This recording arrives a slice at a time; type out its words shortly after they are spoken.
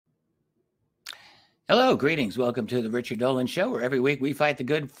Hello, greetings. Welcome to the Richard Dolan Show, where every week we fight the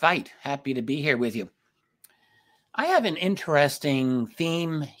good fight. Happy to be here with you. I have an interesting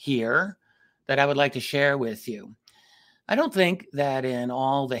theme here that I would like to share with you. I don't think that in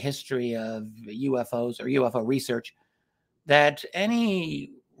all the history of UFOs or UFO research that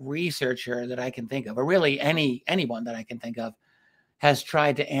any researcher that I can think of, or really anyone that I can think of, has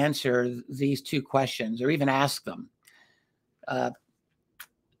tried to answer these two questions or even ask them.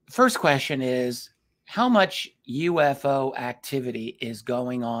 First question is, how much UFO activity is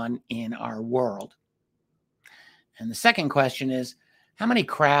going on in our world? And the second question is, how many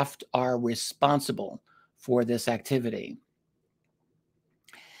craft are responsible for this activity?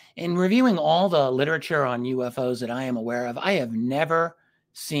 In reviewing all the literature on UFOs that I am aware of, I have never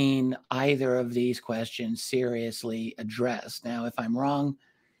seen either of these questions seriously addressed. Now, if I'm wrong,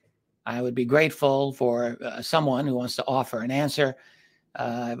 I would be grateful for someone who wants to offer an answer,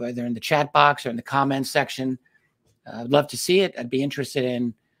 whether in the chat box or in the comments section. I'd love to see it. I'd be interested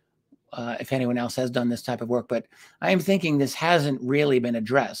in if anyone else has done this type of work, but I am thinking this hasn't really been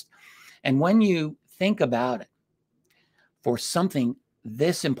addressed. And when you think about it, for something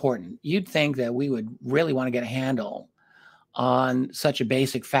this important, you'd think that we would really want to get a handle on such a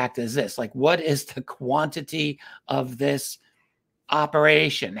basic fact as this. Like, what is the quantity of this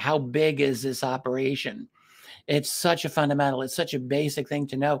operation? How big is this operation? It's such a fundamental, it's such a basic thing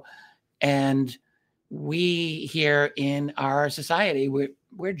to know. And we here in our society,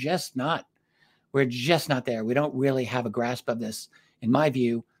 we're just not there. We don't really have a grasp of this, in my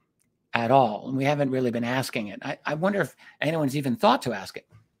view, at all. And we haven't really been asking it. I wonder if anyone's even thought to ask it.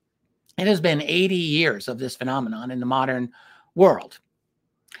 It has been 80 years of this phenomenon in the modern world.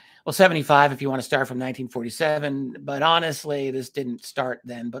 Well, 75 if you want to start from 1947. But honestly, this didn't start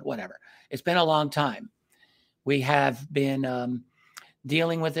then, but whatever. It's been a long time. We have been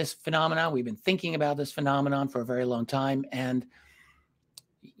dealing with this phenomenon. We've been thinking about this phenomenon for a very long time. And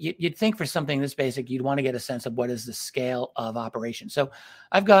you'd think for something this basic, you'd want to get a sense of what is the scale of operation. So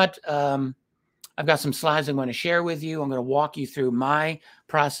I've got some slides I'm going to share with you. I'm going to walk you through my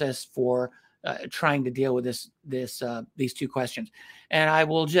process for trying to deal with these two questions. And I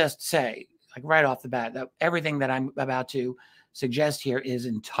will just say, like right off the bat, that everything that I'm about to suggest here is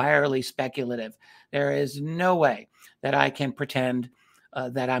entirely speculative. There is no way that I can pretend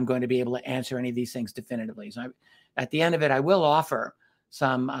that I'm going to be able to answer any of these things definitively. So at the end of it, I will offer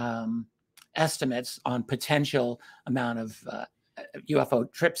some estimates on potential amount of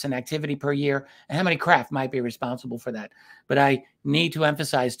UFO trips and activity per year and how many craft might be responsible for that. But I need to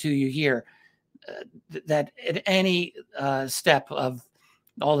emphasize to you here that at any step of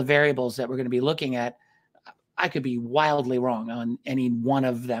all the variables that we're going to be looking at, I could be wildly wrong on any one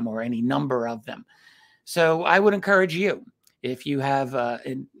of them or any number of them. So I would encourage you, if you have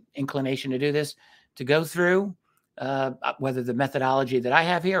an inclination to do this, to go through whether the methodology that I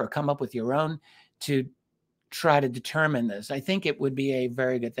have here or come up with your own to try to determine this. I think it would be a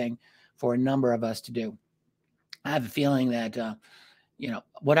very good thing for a number of us to do. I have a feeling that,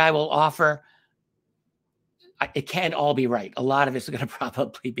 what I will offer, it can't all be right. A lot of it's going to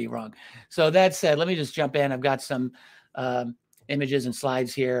probably be wrong. So that said, let me just jump in. I've got some images and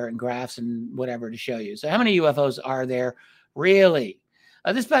slides here and graphs and whatever to show you. So how many UFOs are there really?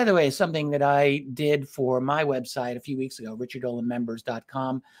 This, by the way, is something that I did for my website a few weeks ago,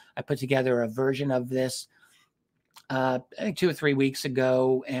 richarddolanmembers.com. I put together a version of this I think 2 or 3 weeks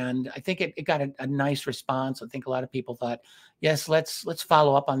ago, and I think it got a nice response. I think a lot of people thought, yes, let's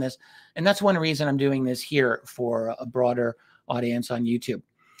follow up on this. And that's one reason I'm doing this here for a broader audience on YouTube.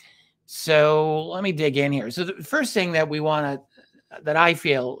 So let me dig in here. So the first thing that that I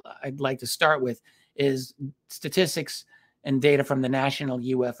feel I'd like to start with is statistics and data from the National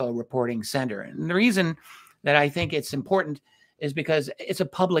UFO Reporting Center. And the reason that I think it's important is because it's a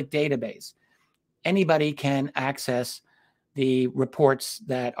public database. Anybody can access the reports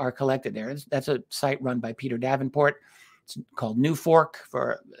that are collected there. That's a site run by Peter Davenport. It's called NUFORC.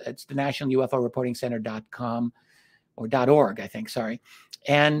 It's the National UFO Reporting Center.com or .org, I think, sorry.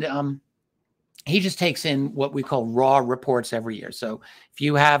 And he just takes in what we call raw reports every year. So if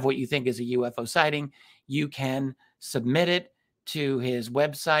you have what you think is a UFO sighting, you can submit it to his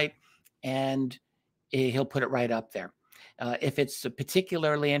website and he'll put it right up there. If it's a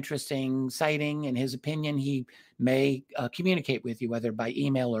particularly interesting sighting, in his opinion, he may communicate with you, whether by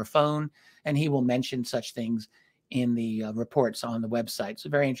email or phone, and he will mention such things in the reports on the website. So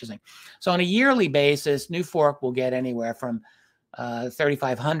very interesting. So on a yearly basis, NUFORC will get anywhere from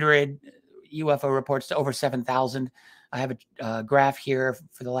 3,500 UFO reports to over 7,000. I have a graph here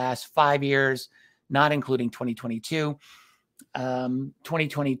for the last 5 years, not including 2022.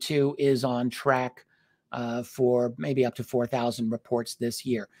 2022 is on track for maybe up to 4,000 reports this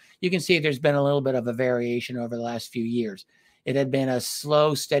year. You can see there's been a little bit of a variation over the last few years. It had been a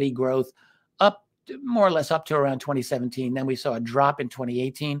slow, steady growth up, more or less up to around 2017. Then we saw a drop in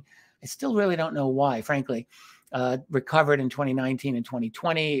 2018. I still really don't know why, frankly. Recovered in 2019 and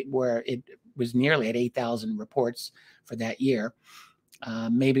 2020, where it was nearly at 8,000 reports for that year.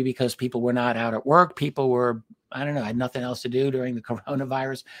 Maybe because people were not out at work. People were, I don't know, had nothing else to do during the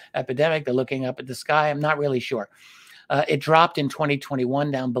coronavirus epidemic. They're looking up at the sky. I'm not really sure. It dropped in 2021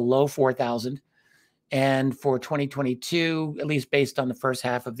 down below 4,000. And for 2022, at least based on the first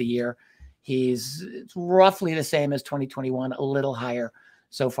half of the year, it's roughly the same as 2021, a little higher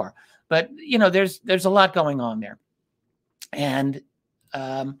so far. But, you know, there's a lot going on there. And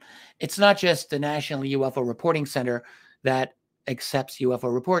it's not just the National UFO Reporting Center that accepts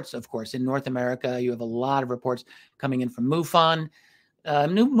UFO reports, of course. In North America, you have a lot of reports coming in from MUFON.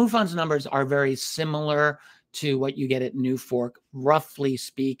 MUFON's numbers are very similar to what you get at NUFORC, roughly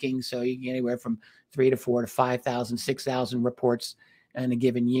speaking. So you get anywhere from 3,000 to 4,000 to 5,000, 6,000 reports in a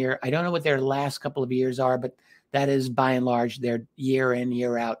given year. I don't know what their last couple of years are, but that is by and large their year in,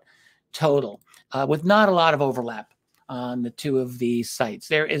 year out total, with not a lot of overlap on the two of these sites.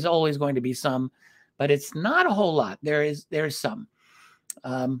 There is always going to be some, but it's not a whole lot. There's some,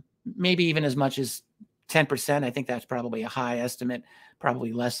 maybe even as much as 10%. I think that's probably a high estimate,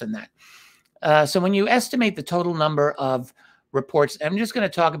 probably less than that. So when you estimate the total number of reports, I'm just going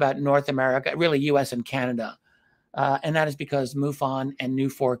to talk about North America, really US and Canada. And that is because MUFON and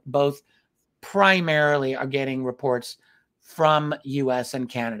NUFORC both primarily are getting reports from US and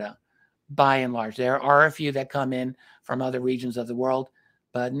Canada, by and large. There are a few that come in from other regions of the world,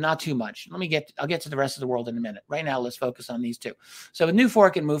 but not too much. I'll get to the rest of the world in a minute. Right now, let's focus on these two. So with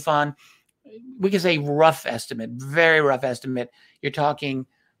NUFORC and MUFON, we can say rough estimate, very rough estimate. You're talking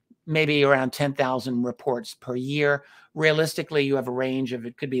maybe around 10,000 reports per year. Realistically, you have a range of,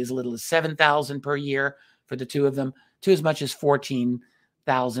 it could be as little as 7,000 per year for the two of them, to as much as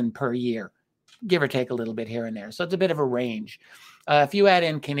 14,000 per year, give or take a little bit here and there. So it's a bit of a range. If you add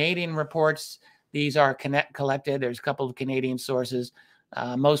in Canadian reports, these are collected. There's a couple of Canadian sources,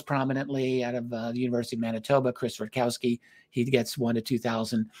 most prominently out of the University of Manitoba, Chris Rutkowski. He gets 1,000 to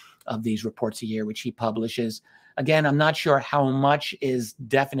 2,000 of these reports a year, which he publishes. Again, I'm not sure how much is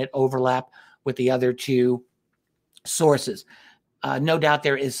definite overlap with the other two sources. No doubt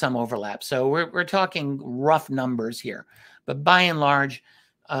there is some overlap. So we're talking rough numbers here. But by and large,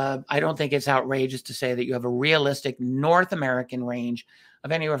 I don't think it's outrageous to say that you have a realistic North American range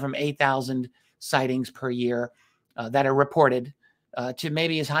of anywhere from 8,000 sightings per year that are reported to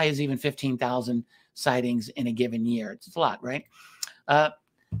maybe as high as even 15,000 sightings in a given year. It's a lot, right?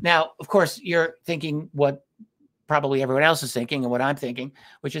 Now, of course, you're thinking what probably everyone else is thinking and what I'm thinking,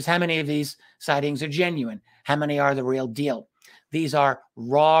 which is how many of these sightings are genuine? How many are the real deal? These are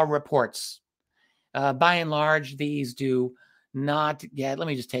raw reports. By and large, these do not get, let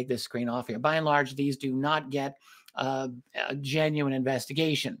me just take this screen off here. By and large, these do not get a genuine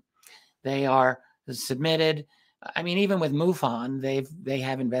investigation. They are submitted. I mean, even with MUFON, they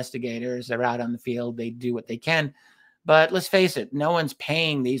have investigators. They're out on the field. They do what they can. But let's face it, no one's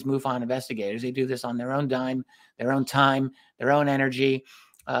paying these MUFON investigators. They do this on their own dime, their own time, their own energy.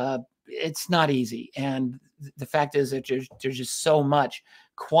 It's not easy. And the fact is that there's just so much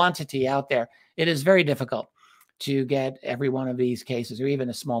quantity out there. It is very difficult to get every one of these cases, or even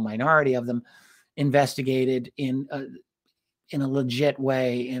a small minority of them, investigated in a legit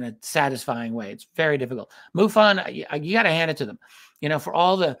way, in a satisfying way. It's very difficult. MUFON, you got to hand it to them. You know, for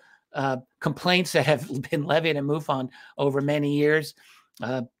all the complaints that have been levied at MUFON over many years,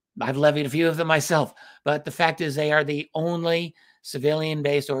 I've levied a few of them myself. But the fact is they are the only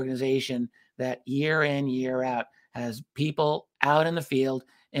civilian-based organization that year in, year out has people out in the field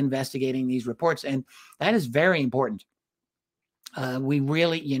investigating these reports. And that is very important.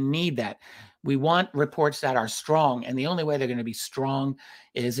 You need that. We want reports that are strong. And the only way they're going to be strong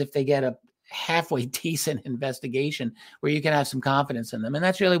is if they get a halfway decent investigation where you can have some confidence in them. And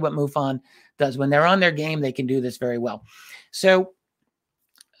that's really what MUFON does. When they're on their game, they can do this very well. So,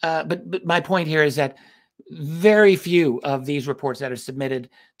 but my point here is that very few of these reports that are submitted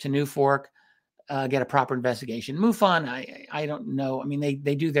to NUFORC get a proper investigation. MUFON, I don't know. I mean,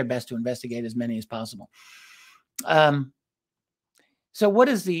 they do their best to investigate as many as possible. So what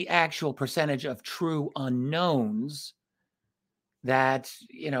is the actual percentage of true unknowns that,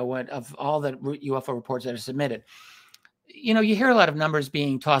 you know, of all the UFO reports that are submitted? You know, you hear a lot of numbers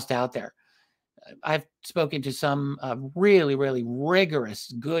being tossed out there. I've spoken to some really, really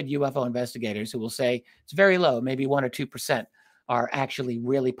rigorous, good UFO investigators who will say it's very low, maybe 1 or 2% are actually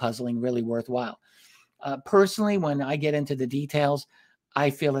really puzzling, really worthwhile. Personally, when I get into the details, I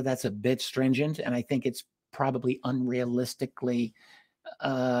feel that that's a bit stringent, and I think it's probably unrealistically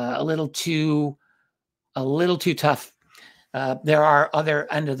a little too tough. There are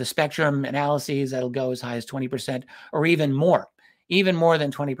other end of the spectrum analyses that'll go as high as 20% or even more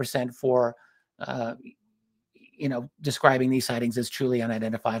than 20% for describing these sightings as truly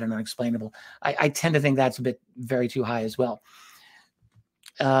unidentified and unexplainable. I tend to think that's a bit very too high as well.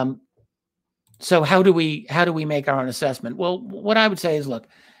 So how do we make our own assessment? Well, what I would say is, look,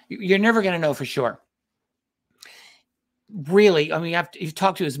 you're never going to know for sure. Really, I mean, you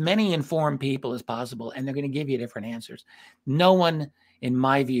talk to as many informed people as possible, and they're going to give you different answers. No one, in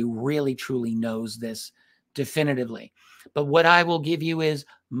my view, really truly knows this definitively. But what I will give you is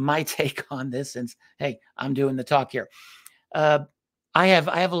my take on this, since, hey, I'm doing the talk here. I have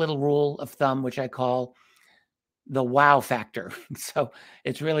a little rule of thumb, which I call the wow factor. So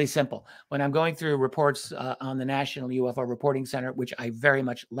it's really simple. When I'm going through reports on the National UFO Reporting Center, which I very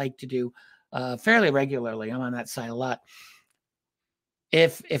much like to do fairly regularly, I'm on that site a lot.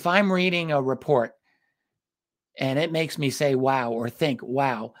 If I'm reading a report and it makes me say wow or think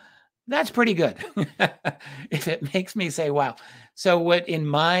wow, that's pretty good. If it makes me say wow. So what, in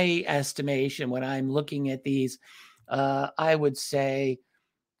my estimation, when I'm looking at these, I would say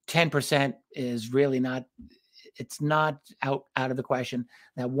 10% is really not, it's not out of the question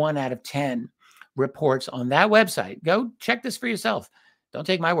that 1 out of 10 reports on that website. Go check this for yourself. Don't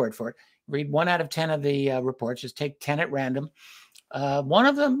take my word for it. Read 1 out of 10 of the reports. Just take 10 at random. One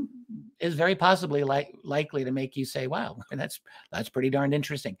of them is very possibly likely to make you say, wow, and that's pretty darn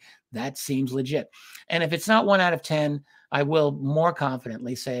interesting. That seems legit. And if it's not 1 out of 10, I will more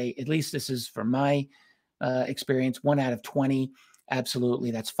confidently say, at least this is from my experience, 1 out of 20,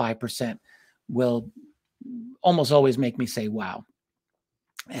 absolutely, that's 5%, will almost always make me say, wow.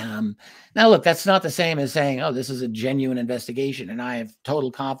 Now, look, that's not the same as saying, oh, this is a genuine investigation and I have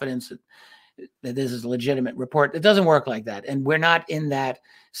total confidence that this is a legitimate report. It doesn't work like that. And we're not in that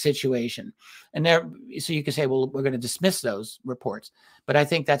situation. And so you can say, well, we're going to dismiss those reports. But I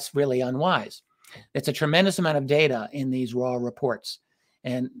think that's really unwise. It's a tremendous amount of data in these raw reports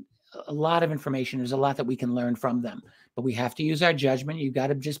and a lot of information. There's a lot that we can learn from them, but we have to use our judgment. You've got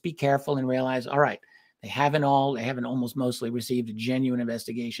to just be careful and realize, all right, they haven't almost mostly received a genuine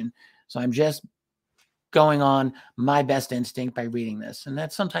investigation. So I'm just going on my best instinct by reading this. And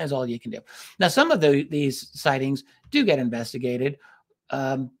that's sometimes all you can do. Now, some of these sightings do get investigated.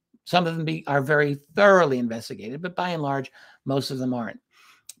 Some of them are very thoroughly investigated, but by and large, most of them aren't.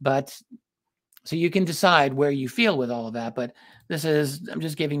 But so you can decide where you feel with all of that. But I'm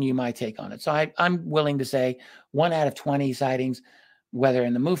just giving you my take on it. So I'm willing to say 1 out of 20 sightings, whether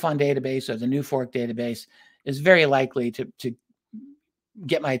in the MUFON database or the NUFORC database, is very likely to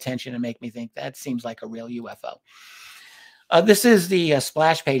get my attention and make me think that seems like a real UFO. This is the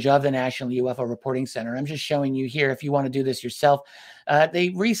splash page of the National UFO Reporting Center. I'm just showing you here if you want to do this yourself. They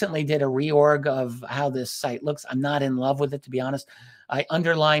recently did a reorg of how this site looks. I'm not in love with it, to be honest. I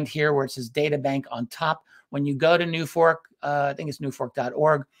underlined here where it says data bank on top. When you go to NUFORC, I think it's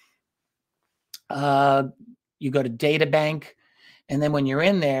nuforc.org, you go to data bank. And then when you're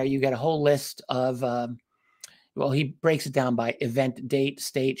in there, you get a whole list of, well, he breaks it down by event, date,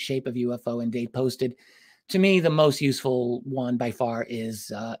 state, shape of UFO, and date posted. To me, the most useful one by far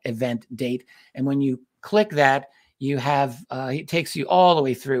is event, date. And when you click that, you have, it takes you all the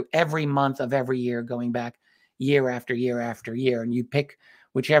way through every month of every year, going back year after year after year. And you pick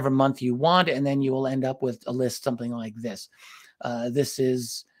whichever month you want, and then you will end up with a list something like this. This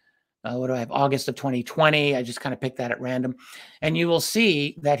is, what do I have? August of 2020. I just kind of picked that at random. And you will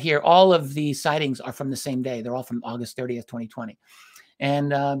see that here, all of these sightings are from the same day. They're all from August 30th, 2020.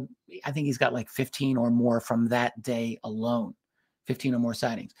 And I think he's got like 15 or more from that day alone, 15 or more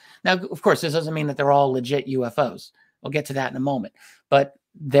sightings. Now, of course, this doesn't mean that they're all legit UFOs. We'll get to that in a moment. But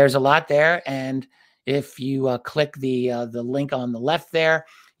there's a lot there. And if you click the link on the left there,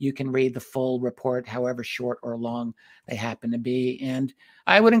 you can read the full report, however short or long they happen to be. And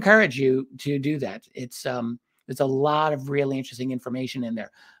I would encourage you to do that. There's a lot of really interesting information in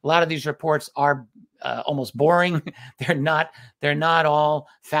there. A lot of these reports are almost boring. They're not all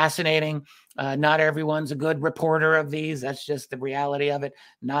fascinating. Not everyone's a good reporter of these. That's just the reality of it.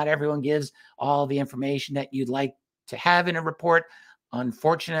 Not everyone gives all the information that you'd like to have in a report.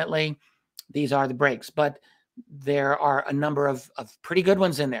 Unfortunately, these are the breaks. But there are a number of pretty good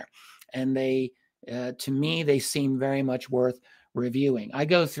ones in there. And they, to me, they seem very much worth reviewing. I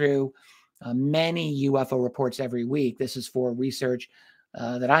go through many UFO reports every week. This is for research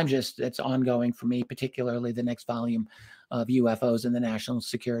that's ongoing for me, particularly the next volume of UFOs in the national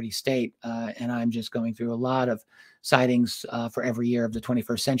security state. And I'm just going through a lot of sightings for every year of the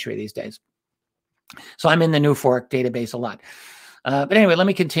 21st century these days. So I'm in the New Fork database a lot. But anyway, let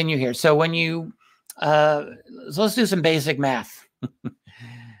me continue here. So when you, so let's do some basic math.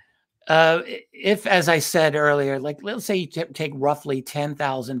 If, as I said earlier, like let's say you take roughly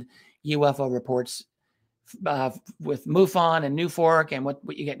 10,000 UFO reports with MUFON and New Fork and what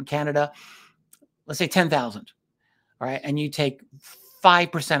you get in Canada, let's say 10,000, all right? And you take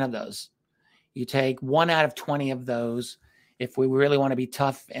 5% of those. You take 1 out of 20 of those. If we really want to be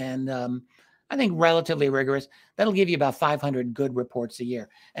tough and I think relatively rigorous, that'll give you about 500 good reports a year.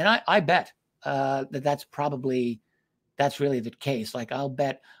 And I bet that's really the case. Like I'll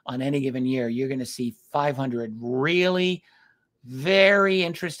bet on any given year, you're going to see 500 really very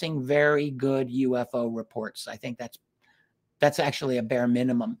interesting, very good UFO reports. I think that's actually a bare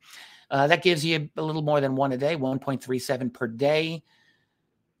minimum. That gives you a little more than one a day, 1.37 per day.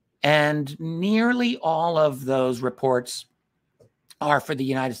 And nearly all of those reports are for the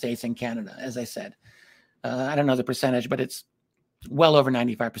United States and Canada, as I said. I don't know the percentage, but it's well over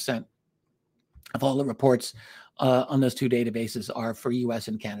 95% of all the reports on those two databases are for US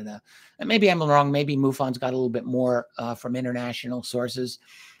and Canada. And maybe I'm wrong. Maybe MUFON's got a little bit more from international sources,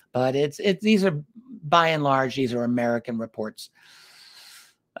 but these are, by and large, these are American reports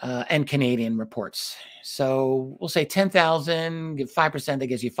and Canadian reports. So we'll say 10,000, give 5%, that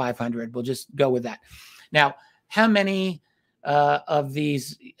gives you 500. We'll just go with that. Now, how many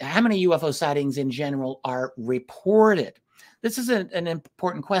UFO sightings in general are reported? This is an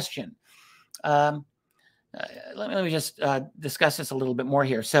important question. Let me just discuss this a little bit more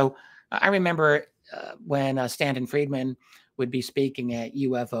here. So I remember when Stanton Friedman would be speaking at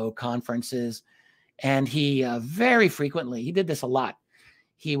UFO conferences, and he very frequently, he did this a lot.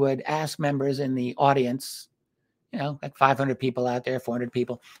 He would ask members in the audience, like 500 people out there, 400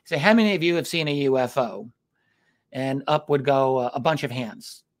 people, say, how many of you have seen a UFO? And up would go a bunch of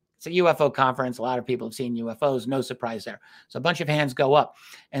hands. It's a UFO conference. A lot of people have seen UFOs. No surprise there. So a bunch of hands go up.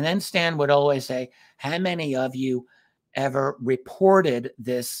 And then Stan would always say, how many of you ever reported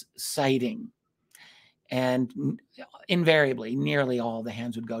this sighting? And invariably, nearly all the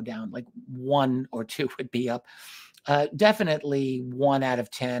hands would go down. Like 1 or 2 would be up. Definitely 1 out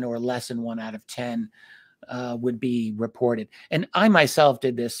of 10 or less than 1 out of 10 would be reported. And I myself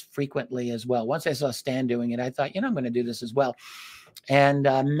did this frequently as well. Once I saw Stan doing it, I thought, I'm going to do this as well. And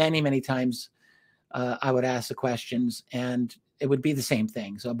many, many times I would ask the questions and it would be the same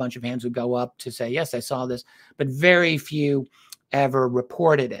thing. So a bunch of hands would go up to say, yes, I saw this, but very few ever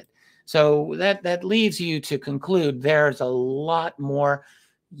reported it. So that leaves you to conclude there's a lot more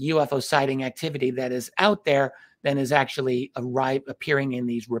UFO sighting activity that is out there than is actually appearing in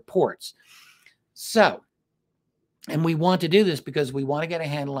these reports. So, and we want to do this because we want to get a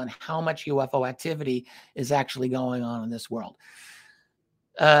handle on how much UFO activity is actually going on in this world.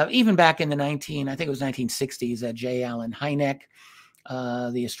 Even back in the I think it was 1960s, J. Allen Hynek,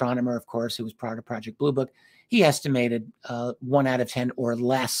 the astronomer, of course, who was part of Project Blue Book, he estimated 1 out of 10 or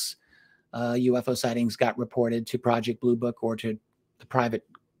less UFO sightings got reported to Project Blue Book or to the private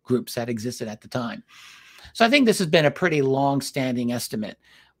groups that existed at the time. So I think this has been a pretty long-standing estimate,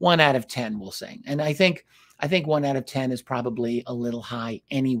 1 out of 10, we'll say. And I think 1 out of 10 is probably a little high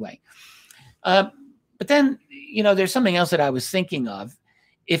anyway. But then, there's something else that I was thinking of.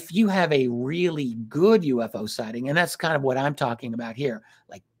 If you have a really good UFO sighting, and that's kind of what I'm talking about here,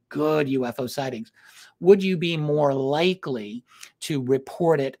 like good UFO sightings, would you be more likely to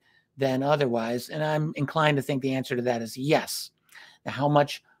report it than otherwise? And I'm inclined to think the answer to that is yes. Now, how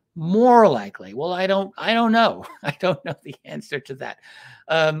much more likely? Well, I don't know. I don't know the answer to that.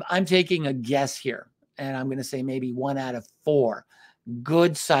 I'm taking a guess here, and I'm going to say maybe 1 out of 4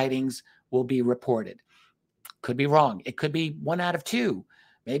 good sightings will be reported. Could be wrong. It could be 1 out of 2.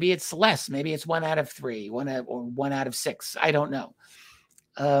 Maybe it's less. Maybe it's 1 out of 3, or 1 out of 6. I don't know.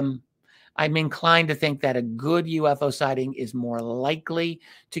 I'm inclined to think that a good UFO sighting is more likely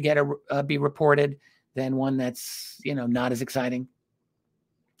to be reported than one that's, not as exciting.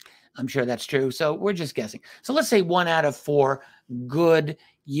 I'm sure that's true. So we're just guessing. So let's say 1 out of 4 good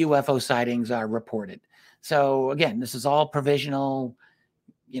UFO sightings are reported. So again, this is all provisional.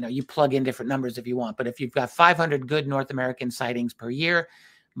 You plug in different numbers if you want. But if you've got 500 good North American sightings per year,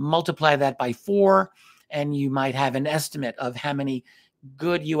 multiply that by 4, and you might have an estimate of how many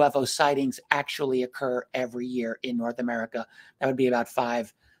good UFO sightings actually occur every year in North America. That would be about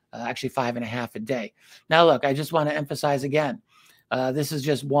 5, actually 5.5 a day. Now, look, I just want to emphasize again, this is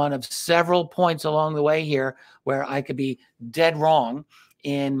just one of several points along the way here where I could be dead wrong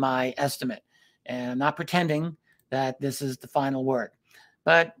in my estimate. And I'm not pretending that this is the final word.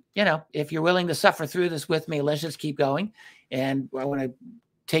 But, you know, if you're willing to suffer through this with me, let's just keep going. And I want to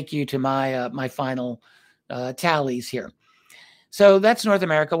take you to my my final tallies here. So that's North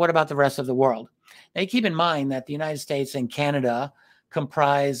America. What about the rest of the world? Now, keep in mind that the United States and Canada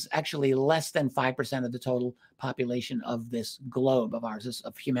comprise actually less than 5% of the total population of this globe of ours,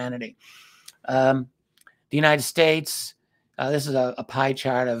 of humanity. The United States, this is a pie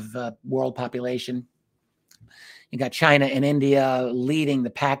chart of world population. You got China and India leading the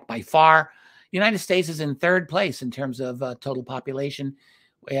pack by far. The United States is in third place in terms of total population.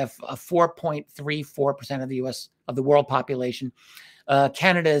 We have 4.34% of the U.S. of the world population.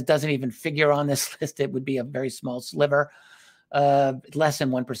 Canada doesn't even figure on this list. It would be a very small sliver, less than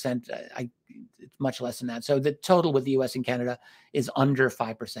 1%. It's much less than that. So the total with the U.S. and Canada is under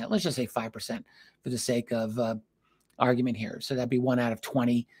 5%. Let's just say 5% for the sake of argument here. So that'd be 1 out of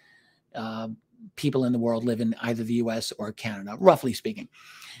 20 people in the world live in either the U.S. or Canada, roughly speaking.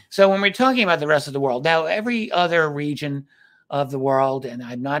 So when we're talking about the rest of the world, now every other region of the world, and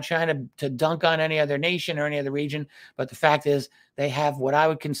I'm not trying to dunk on any other nation or any other region, but the fact is they have what I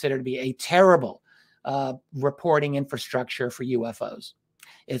would consider to be a terrible reporting infrastructure for UFOs.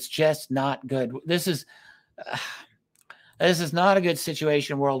 It's just not good. This is not a good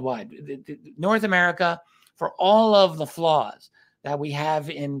situation worldwide. North America, for all of the flaws that we have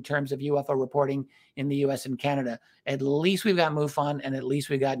in terms of UFO reporting in the US and Canada, at least we've got MUFON and at least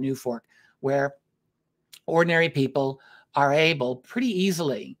we've got NUFORC, where ordinary people are able pretty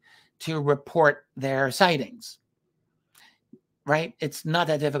easily to report their sightings, right? It's not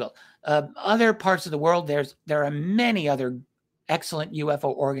that difficult. Other parts of the world, there are many other excellent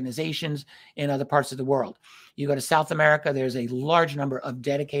UFO organizations in other parts of the world. You go to South America, there's a large number of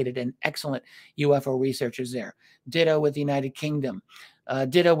dedicated and excellent UFO researchers there. Ditto with the United Kingdom.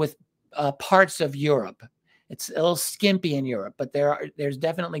 Ditto with parts of Europe. It's a little skimpy in Europe, but there's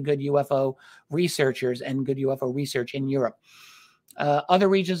definitely good UFO researchers and good UFO research in Europe. Other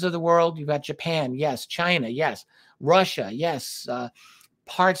regions of the world, you've got Japan, yes. China, yes. Russia, yes.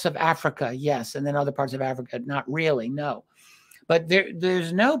 Parts of Africa, yes. And then other parts of Africa, not really, no. But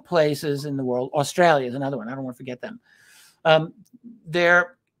there's no places in the world. Australia is another one. I don't want to forget them.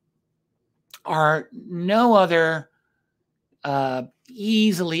 There are no other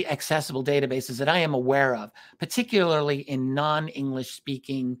easily accessible databases that I am aware of, particularly in non-English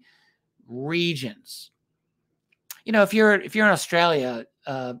speaking regions. You know, if you're in Australia,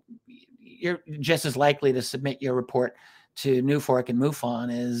 you're just as likely to submit your report to NUFORC and MUFON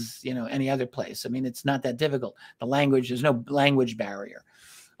as, you know, any other place. I mean, it's not that difficult. The language, there's no language barrier.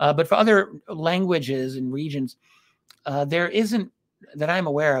 But for other languages and regions, there isn't, that I'm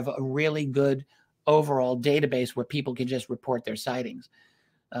aware of, a really good overall database where people can just report their sightings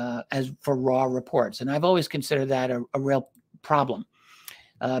as for raw reports. And I've always considered that a real problem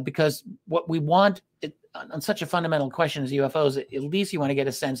because what we want on such a fundamental question as UFOs, at least you want to get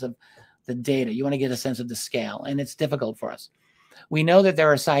a sense of the data. You want to get a sense of the scale, and it's difficult for us. We know that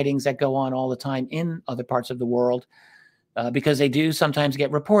there are sightings that go on all the time in other parts of the world because they do sometimes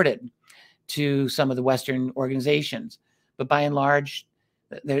get reported to some of the Western organizations. But by and large,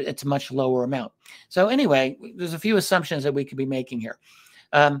 it's a much lower amount. So anyway, there's a few assumptions that we could be making here.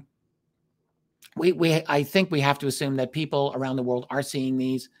 I think we have to assume that people around the world are seeing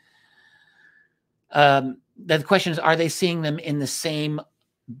these. The question is, are they seeing them in the same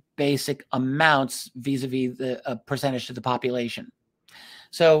basic amounts vis-a-vis the percentage of the population?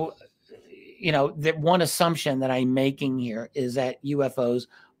 So, you know, the one assumption that I'm making here is that UFOs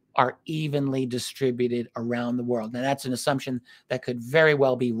are evenly distributed around the world. Now, that's an assumption that could very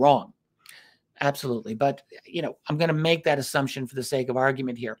well be wrong. Absolutely. But, you know, I'm going to make that assumption for the sake of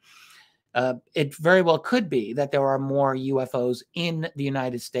argument here. It very well could be that there are more UFOs in the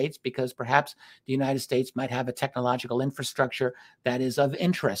United States because perhaps the United States might have a technological infrastructure that is of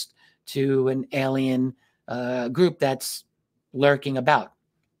interest to an alien group that's lurking about.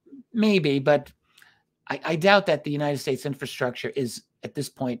 Maybe, but I doubt that the United States infrastructure is at this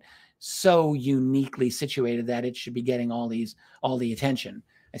point so uniquely situated that it should be getting all the attention.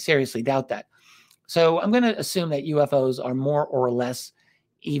 I seriously doubt that. So I'm going to assume that UFOs are more or less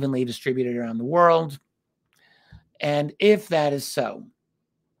evenly distributed around the world. And if that is so,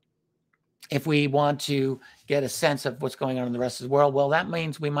 if we want to get a sense of what's going on in the rest of the world, well, that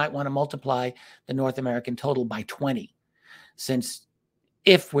means we might want to multiply the North American total by 20, since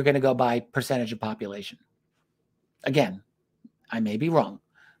if we're going to go by percentage of population. Again, I may be wrong,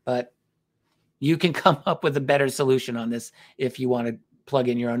 but you can come up with a better solution on this if you want to plug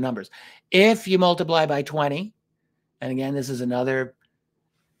in your own numbers. If you multiply by 20, and again, this is another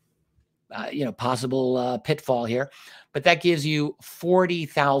possible pitfall here, but that gives you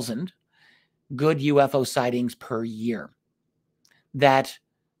 40,000 good UFO sightings per year that,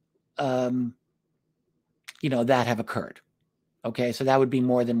 that have occurred. Okay, so that would be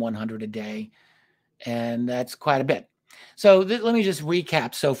more than 100 a day, and that's quite a bit. So let me just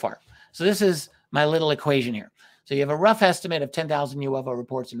recap so far. So this is my little equation here. So you have a rough estimate of 10,000 UFO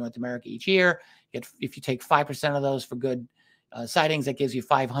reports in North America each year. If you take 5% of those for good sightings, that gives you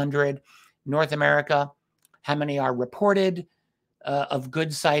 500. North America, how many are reported of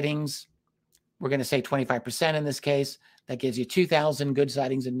good sightings? We're going to say 25% in this case. That gives you 2,000 good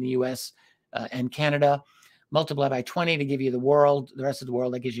sightings in the US and Canada. Multiply by 20 to give you the rest of the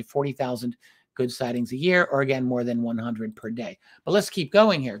world. That gives you 40,000 good sightings a year, or again, more than 100 per day. But let's keep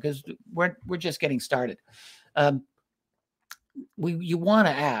going here because we're just getting started. You want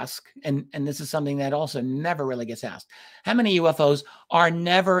to ask, and this is something that also never really gets asked, how many UFOs are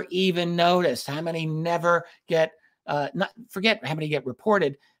never even noticed? How many never get, forget how many get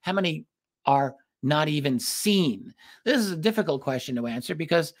reported, how many are not even seen? This is a difficult question to answer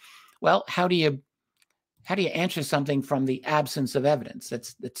because, well, how do you answer something from the absence of evidence?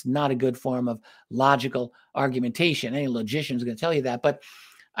 That's not a good form of logical argumentation. Any logician is going to tell you that, but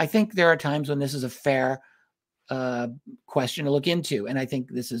I think there are times when this is a fair question to look into. And I think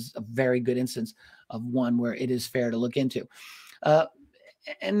this is a very good instance of one where it is fair to look into.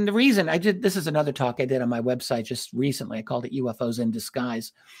 And the reason this is another talk I did on my website just recently. I called it UFOs in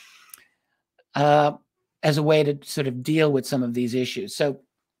Disguise, as a way to sort of deal with some of these issues. So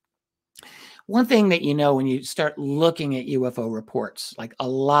one thing that when you start looking at UFO reports, like a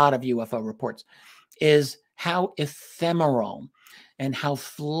lot of UFO reports, is how ephemeral and how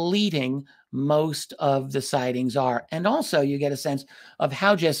fleeting most of the sightings are. And also you get a sense of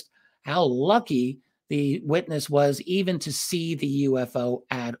how lucky the witness was even to see the UFO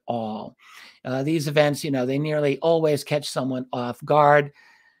at all. These events, they nearly always catch someone off guard.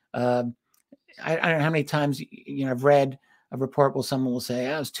 I don't know how many times, I've read a report where someone will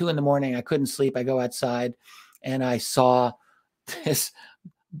say, it was 2 a.m. I couldn't sleep. I go outside and I saw this,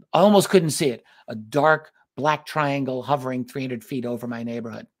 I almost couldn't see it, a dark black triangle hovering 300 feet over my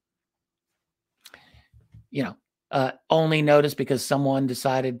neighborhood. Only noticed because someone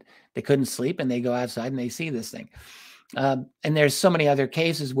decided they couldn't sleep and they go outside and they see this thing. And there's so many other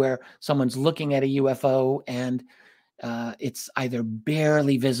cases where someone's looking at a UFO and it's either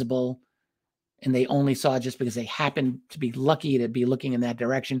barely visible and they only saw it just because they happened to be lucky to be looking in that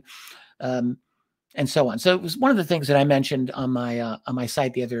direction, and so on. So it was one of the things that I mentioned on my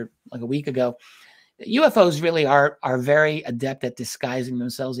site like a week ago. UFOs really are very adept at disguising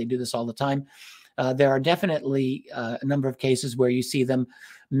themselves. They do this all the time. There are definitely a number of cases where you see them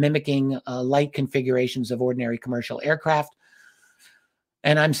mimicking light configurations of ordinary commercial aircraft.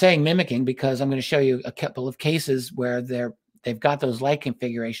 And I'm saying mimicking because I'm going to show you a couple of cases where they've got those light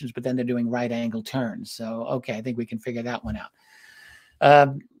configurations, but then they're doing right angle turns. So, okay, I think we can figure that one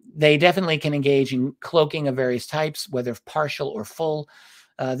out. They definitely can engage in cloaking of various types, whether partial or full.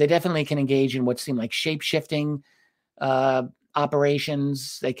 They definitely can engage in what seem like shape-shifting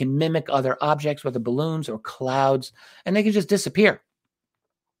operations. They can mimic other objects, whether balloons or clouds, and they can just disappear.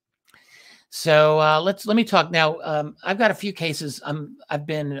 So let me talk now. I've got a few cases. I've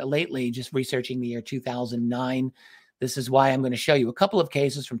been lately just researching the year 2009. This is why I'm going to show you a couple of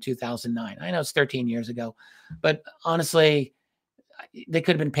cases from 2009. I know it's 13 years ago, but honestly, they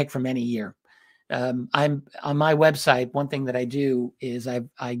could have been picked from any year. I'm on my website. One thing that I do is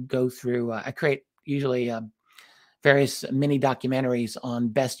I go through, I create usually various mini documentaries on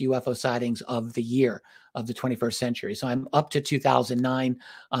best UFO sightings of the year of the 21st century. So I'm up to 2009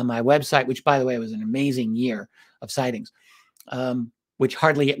 on my website, which, by the way, was an amazing year of sightings, which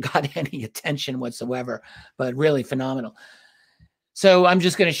hardly got any attention whatsoever, but really phenomenal. So I'm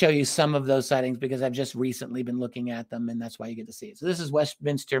just going to show you some of those sightings because I've just recently been looking at them, and that's why you get to see it. So this is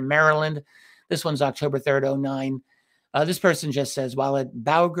Westminster, Maryland. This one's October 3rd, 2009. This person just says, while at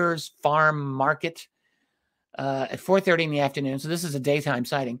Bauger's Farm Market at 4:30 in the afternoon, so this is a daytime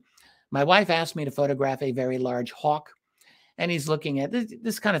sighting, my wife asked me to photograph a very large hawk, and he's looking at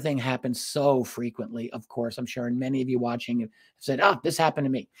this kind of thing happens so frequently, of course. I'm sure many of you watching have said, oh, this happened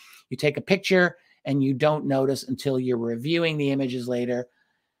to me. You take a picture and you don't notice until you're reviewing the images later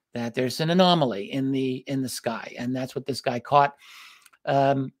that there's an anomaly in the sky, and that's what this guy caught.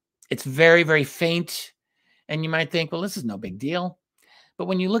 It's very, very faint, and you might think, well, this is no big deal. But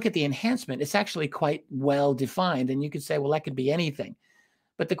when you look at the enhancement, it's actually quite well defined, and you could say, well, that could be anything.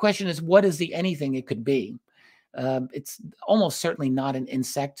 But the question is, what is the anything it could be? It's almost certainly not an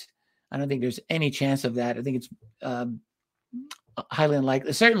insect. I don't think there's any chance of that. I think it's highly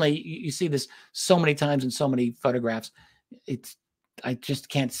unlikely. Certainly, you see this so many times in so many photographs. I just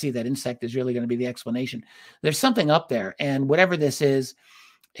can't see that insect is really going to be the explanation. There's something up there, and whatever this is,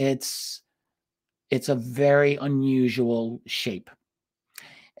 it's a very unusual shape,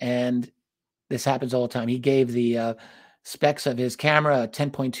 and this happens all the time. He gave the specs of his camera a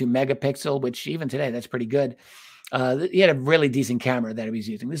 10.2 megapixel, which even today that's pretty good. He had a really decent camera that he was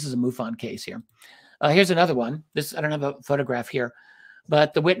using. This is a MUFON case here. Here's another one. This, I don't have a photograph here,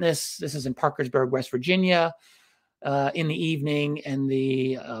 but the witness, this is in Parkersburg, West Virginia, in the evening, and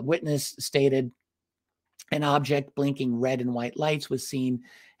the witness stated an object blinking red and white lights was seen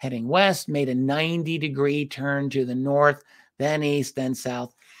heading west, made a 90-degree turn to the north, then east, then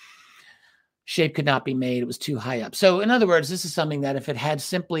south. Shape could not be made. It was too high up. So in other words, this is something that if it had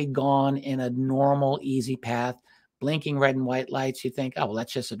simply gone in a normal, easy path, blinking red and white lights, you think, oh, well,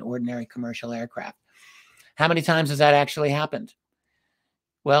 that's just an ordinary commercial aircraft. How many times has that actually happened?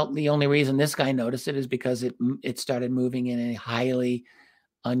 Well, the only reason this guy noticed it is because it started moving in a highly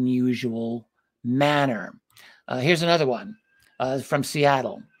unusual manner. Here's another one from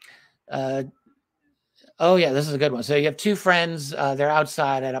Seattle. Oh, yeah, this is a good one. So you have two friends. They're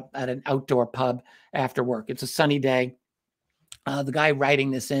outside at an outdoor pub after work. It's a sunny day. The guy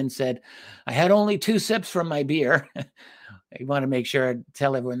writing this in said, I had only 2 sips from my beer. He wanted to make sure to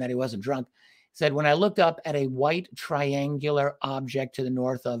tell everyone that he wasn't drunk. He said, when I looked up at a white triangular object to the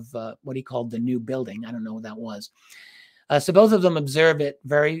north of what he called the new building, I don't know what that was. So both of them observe it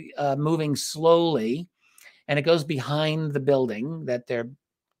very moving slowly, and it goes behind the building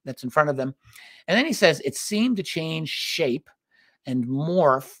that's in front of them. And then he says it seemed to change shape and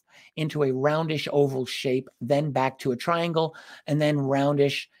morph into a roundish oval shape, then back to a triangle, and then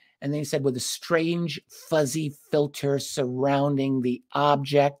roundish. And then he said with a strange fuzzy filter surrounding the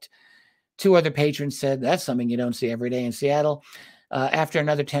object. 2 other patrons said that's something you don't see every day in Seattle. After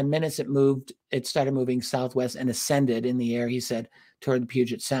another 10 minutes, it started moving southwest and ascended in the air, he said, toward the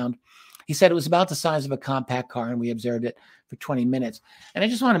Puget Sound. He said it was about the size of a compact car, and we observed it for 20 minutes. And I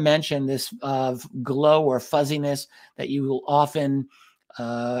just want to mention this glow or fuzziness that you will often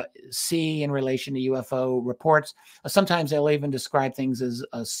see in relation to UFO reports. Sometimes they'll even describe things as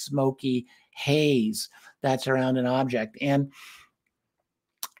a smoky haze that's around an object. And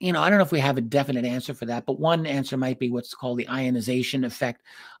I don't know if we have a definite answer for that, but one answer might be what's called the ionization effect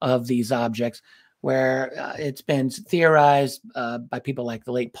of these objects, where it's been theorized by people like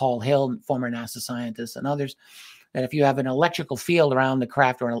the late Paul Hill, former NASA scientist, and others, that if you have an electrical field around the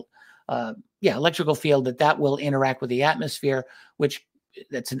craft, or electrical field, that will interact with the atmosphere,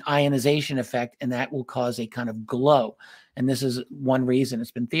 that's an ionization effect, and that will cause a kind of glow. And this is one reason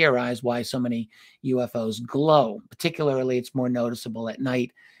it's been theorized why so many UFOs glow. Particularly, it's more noticeable at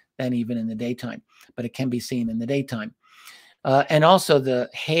night than even in the daytime, but it can be seen in the daytime. And also the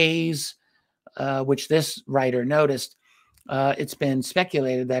haze, which this writer noticed, it's been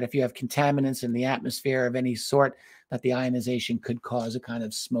speculated that if you have contaminants in the atmosphere of any sort, that the ionization could cause a kind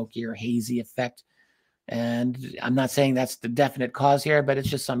of smoky or hazy effect. And I'm not saying that's the definite cause here, but it's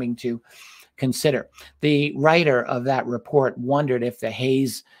just something to consider. The writer of that report wondered if the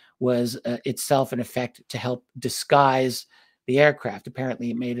haze was itself an effect to help disguise the aircraft.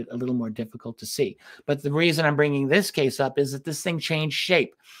 Apparently, it made it a little more difficult to see. But the reason I'm bringing this case up is that this thing changed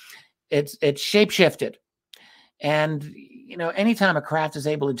shape. It's shape-shifted. And, anytime a craft is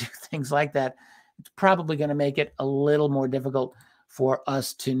able to do things like that, it's probably going to make it a little more difficult for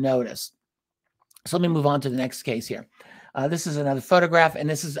us to notice. So let me move on to the next case here. This is another photograph, and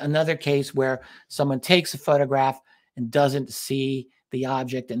this is another case where someone takes a photograph and doesn't see the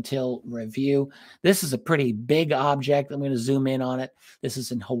object until review. This is a pretty big object. I'm going to zoom in on it. This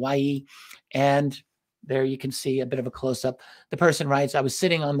is in Hawaii, and there you can see a bit of a close-up. The person writes, I was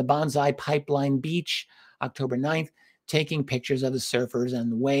sitting on the Bonsai Pipeline Beach, October 9th, taking pictures of the surfers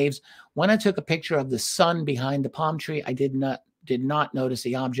and the waves. When I took a picture of the sun behind the palm tree, I did not notice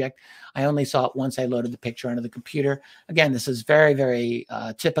the object. I only saw it once I loaded the picture onto the computer. Again, this is very, very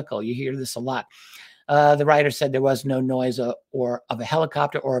typical. You hear this a lot. The writer said there was no noise or of a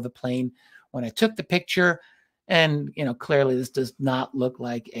helicopter or of a plane when I took the picture. And, clearly this does not look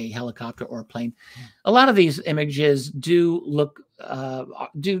like a helicopter or a plane. A lot of these images do look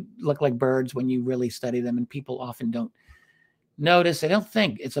like birds when you really study them, and people often don't notice. They don't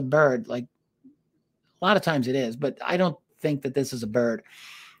think it's a bird. Like, a lot of times it is, but I don't think that this is a bird.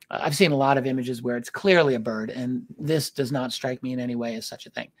 I've seen a lot of images where it's clearly a bird, and this does not strike me in any way as such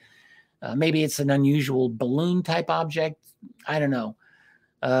a thing. Maybe it's an unusual balloon type object. I don't know.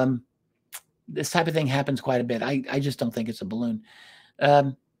 This type of thing happens quite a bit. I just don't think it's a balloon.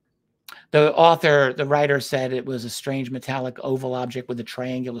 The author, the writer said it was a strange metallic oval object with a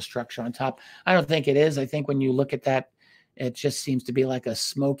triangular structure on top. I don't think it is. I think when you look at that, it just seems to be like a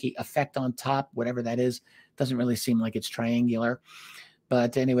smoky effect on top, whatever that is. Doesn't really seem like it's triangular.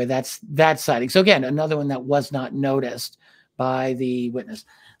 But anyway, that's that sighting. So again, another one that was not noticed by the witness.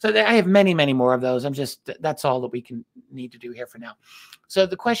 So I have many, many more of those. That's all that we can need to do here for now. So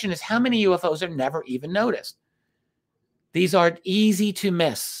the question is, how many UFOs are never even noticed? These are easy to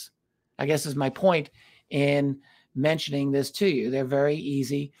miss, I guess is my point in mentioning this to you. They're very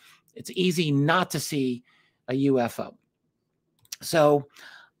easy. It's easy not to see a UFO. So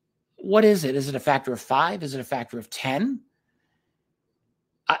what is it? Is it a factor of 5? Is it a factor of 10?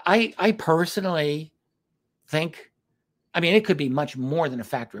 I personally think, I mean, it could be much more than a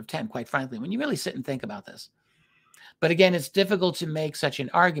factor of 10, quite frankly, when you really sit and think about this. But again, it's difficult to make such an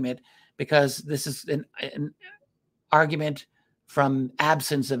argument because this is an argument from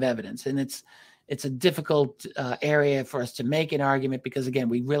absence of evidence. And it's a difficult area for us to make an argument because, again,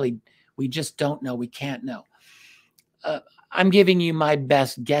 we just don't know. We can't know. I'm giving you my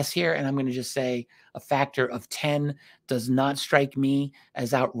best guess here, and I'm going to just say a factor of 10 does not strike me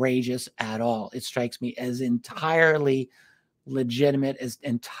as outrageous at all. It strikes me as entirely legitimate, as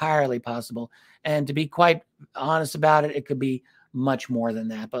entirely possible. And to be quite honest about it, it could be much more than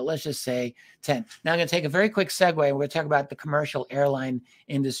that, but let's just say 10. Now I'm going to take a very quick segue. We're going to talk about the commercial airline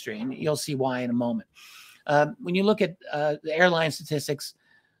industry, and you'll see why in a moment. When you look at the airline statistics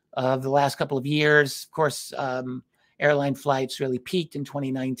of the last couple of years, of course, airline flights really peaked in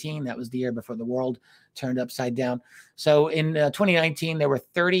 2019. That was the year before the world turned upside down. So in 2019, there were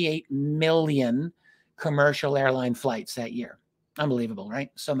 38 million commercial airline flights that year. Unbelievable, right?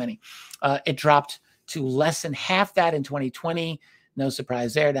 So many. It dropped to less than half that in 2020. No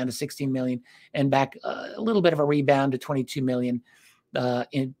surprise there, down to 16 million, and back a little bit of a rebound to 22 million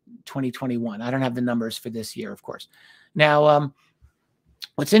in 2021. I don't have the numbers for this year, of course. Now,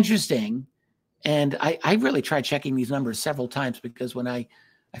 what's interesting, and I really tried checking these numbers several times because when I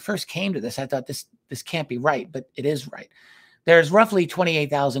first came to this, I thought this can't be right, but it is right. There's roughly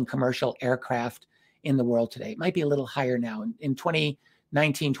 28,000 commercial aircraft in the world today. It might be a little higher now. In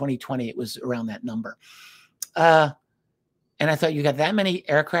 2019, 2020, it was around that number. And I thought, you got that many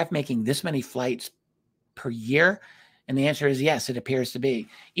aircraft making this many flights per year? And the answer is yes, it appears to be.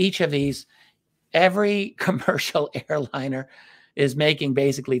 Each of these, every commercial airliner is making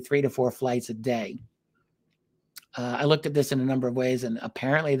basically 3 to 4 flights a day. I looked at this in a number of ways, and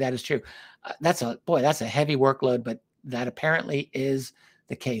apparently that is true. That's a heavy workload, but that apparently is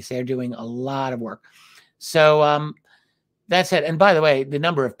the case. They're doing a lot of work. So that's it. And by the way, the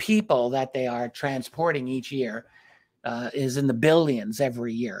number of people that they are transporting each year is in the billions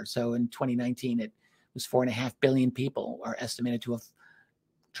every year. So in 2019, it was 4.5 billion people are estimated to have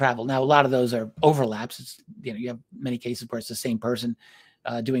traveled. Now, a lot of those are overlaps. It's, you have many cases where it's the same person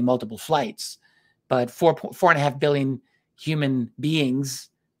doing multiple flights, but 4.5 billion human beings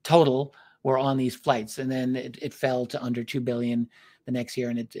total were on these flights. And then it fell to under 2 billion the next year,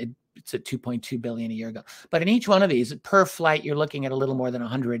 and it's at 2.2 billion a year ago. But in each one of these, per flight, you're looking at a little more than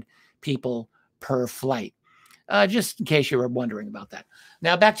 100 people per flight, just in case you were wondering about that.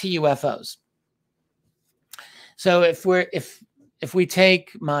 Now, back to UFOs. So if we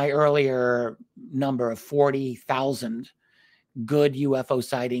take my earlier number of 40,000 good UFO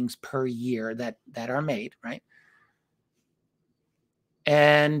sightings per year that are made, right?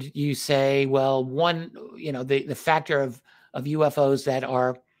 And you say, well, the factor of UFOs that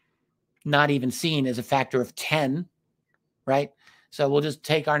are not even seen is a factor of 10, right? So we'll just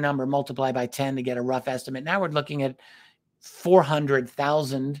take our number, multiply by 10 to get a rough estimate. Now we're looking at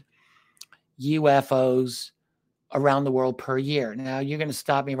 400,000 UFOs around the world per year. Now you're going to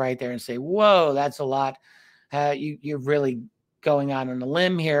stop me right there and say, whoa, that's a lot. You're really going out on a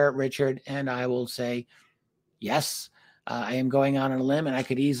limb here, Richard. And I will say, yes, I am going out on a limb, and I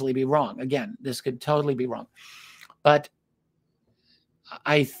could easily be wrong. Again, this could totally be wrong. But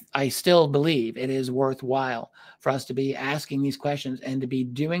I still believe it is worthwhile for us to be asking these questions and to be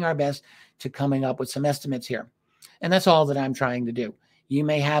doing our best to coming up with some estimates here. And that's all that I'm trying to do. You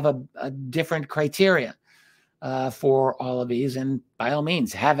may have a different criteria for all of these, and by all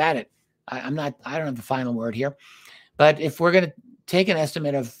means, have at it. I don't have the final word here. But if we're going to take an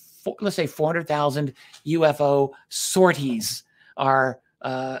estimate of, let's say 400,000 UFO sorties are,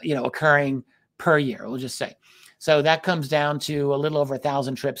 occurring per year, we'll just say. So that comes down to a little over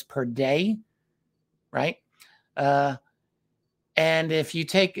 1,000 trips per day, right? And if you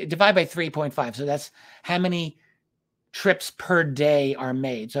divide by 3.5, so that's how many trips per day are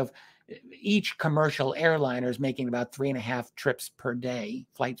made. So each commercial airliner is making about 3.5 trips per day,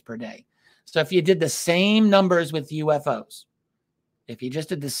 flights per day. So if you did the same numbers with UFOs, if you just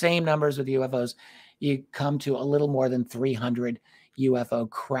did the same numbers with UFOs, you come to a little more than 300 UFO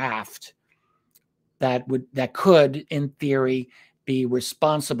craft that could, in theory, be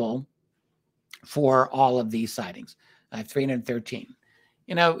responsible for all of these sightings. I have 313.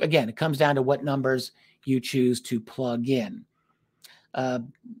 You know, again, it comes down to what numbers you choose to plug in.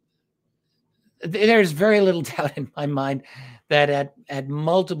 There's very little doubt in my mind that at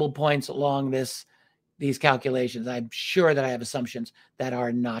multiple points along these calculations, I'm sure that I have assumptions that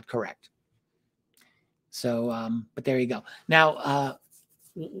are not correct. So, but there you go. Now,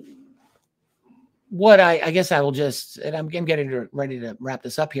 what I guess I will just, and I'm getting ready to wrap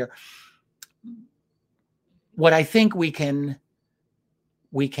this up here. What I think we can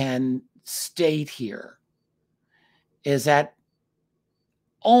state here is that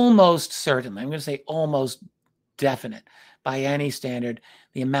almost certainly, I'm going to say almost definite by any standard,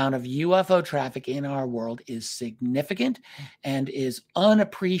 the amount of UFO traffic in our world is significant and is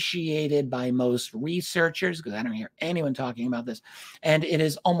unappreciated by most researchers, because I don't hear anyone talking about this, and it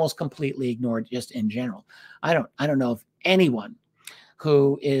is almost completely ignored just in general. I don't know of anyone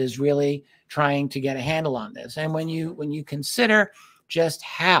who is really trying to get a handle on this. And when you consider just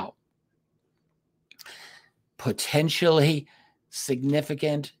how potentially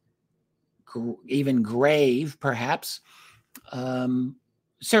significant, even grave, perhaps,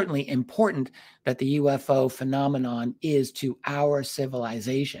 certainly important that the UFO phenomenon is to our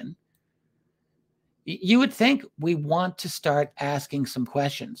civilization, you would think we want to start asking some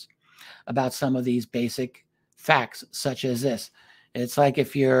questions about some of these basic facts, such as this. It's like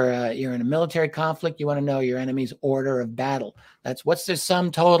if you're in a military conflict, you want to know your enemy's order of battle. That's what's the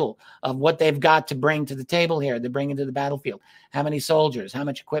sum total of what they've got to bring to the table here, to bring into the battlefield. How many soldiers, how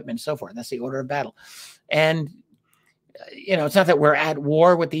much equipment, so forth. That's the order of battle. And, you know, it's not that we're at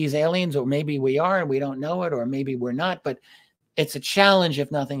war with these aliens, or maybe we are and we don't know it, or maybe we're not, but it's a challenge,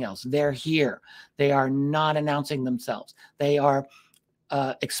 if nothing else. They're here. They are not announcing themselves. They are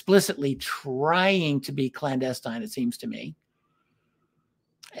explicitly trying to be clandestine, it seems to me.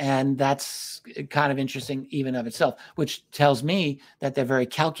 And that's kind of interesting even of itself, which tells me that they're very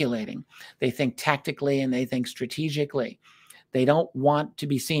calculating. They think tactically and they think strategically. They don't want to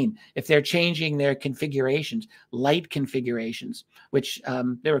be seen. If they're changing their configurations, light configurations, which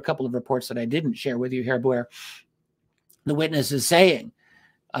there were a couple of reports that I didn't share with you here where the witness is saying,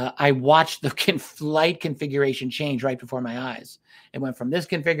 I watched the light configuration change right before my eyes. It went from this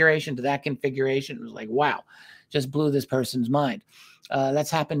configuration to that configuration. It was like, wow, just blew this person's mind.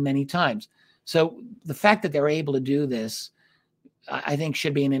 That's happened many times. So the fact that they're able to do this, I think,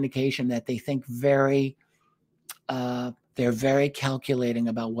 should be an indication that they think they're very calculating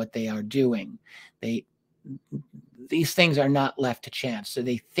about what they are doing. These things are not left to chance. So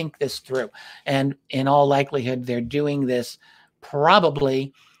they think this through. And in all likelihood, they're doing this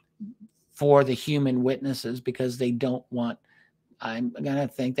probably for the human witnesses, because they don't want, I'm going to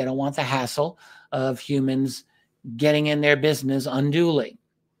think, they don't want the hassle of humans getting in their business unduly.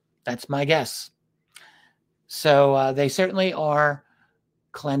 That's my guess. So they certainly are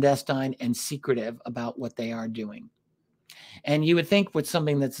clandestine and secretive about what they are doing. And you would think with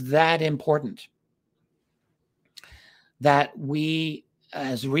something that's that important, that we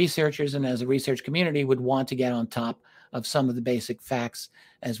as researchers and as a research community would want to get on top of some of the basic facts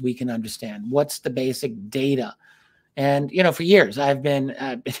as we can understand. What's the basic data? And, you know, for years, I've been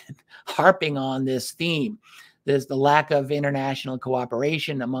harping on this theme. There's the lack of international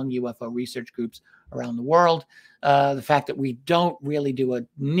cooperation among UFO research groups around the world. The fact that we don't really do a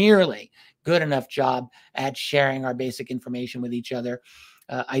nearly good enough job at sharing our basic information with each other.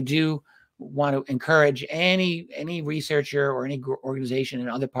 I do want to encourage any researcher or any organization in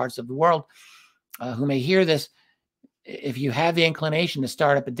other parts of the world who may hear this, if you have the inclination to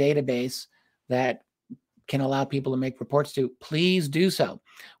start up a database that can allow people to make reports to, please do so.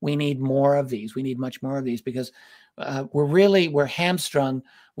 We need more of these. We need much more of these, because we're hamstrung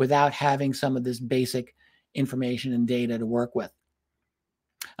without having some of this basic information and data to work with.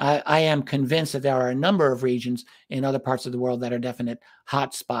 I am convinced that there are a number of regions in other parts of the world that are definite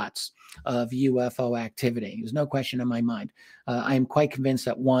hotspots of UFO activity. There's no question in my mind. I am quite convinced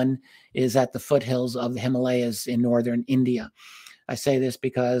that one is at the foothills of the Himalayas in northern India. I say this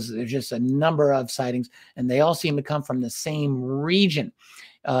because there's just a number of sightings, and they all seem to come from the same region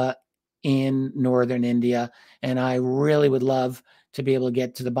in northern India. And I really would love to be able to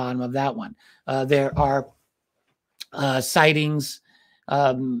get to the bottom of that one. There are sightings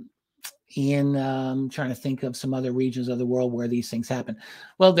in trying to think of some other regions of the world where these things happen.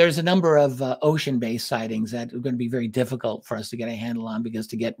 Well, there's a number of ocean-based sightings that are going to be very difficult for us to get a handle on, because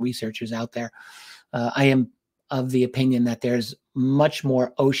to get researchers out there, I am of the opinion that there's much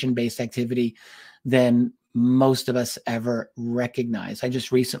more ocean-based activity than most of us ever recognize. I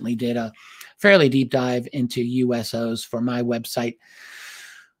just recently did a fairly deep dive into USOs for my website,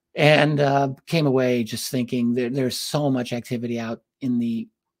 and came away just thinking there's so much activity out in the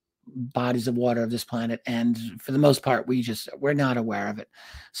bodies of water of this planet, and for the most part we're not aware of it.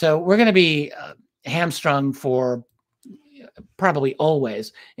 So we're going to be hamstrung for probably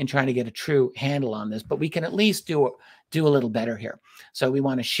always in trying to get a true handle on this, but we can at least do a little better here. So we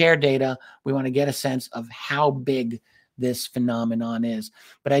want to share data. We want to get a sense of how big this phenomenon is.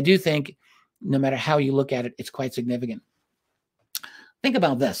 But I do think no matter how you look at it, it's quite significant. Think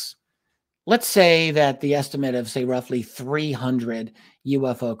about this. Let's say that the estimate of, say, roughly 300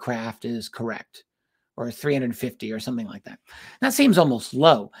 UFO craft is correct, or 350 or something like that. That seems almost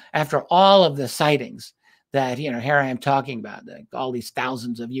low after all of the sightings that, here I am talking about, all these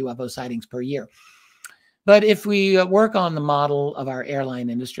thousands of UFO sightings per year. But if we work on the model of our airline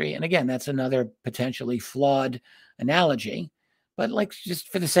industry, and again, that's another potentially flawed analogy, but like just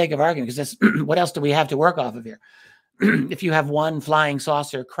for the sake of argument, because that's what else do we have to work off of here? If you have one flying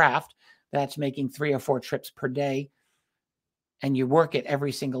saucer craft that's making 3 or 4 trips per day, and you work it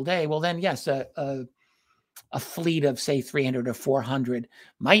every single day, well, then yes, a fleet of, say, 300 or 400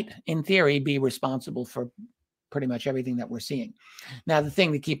 might, in theory, be responsible for pretty much everything that we're seeing. Now, the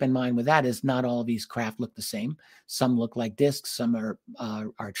thing to keep in mind with that is not all of these craft look the same. Some look like discs, some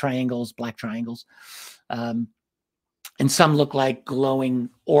are triangles, black triangles, and some look like glowing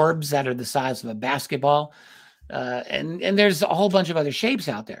orbs that are the size of a basketball, and there's a whole bunch of other shapes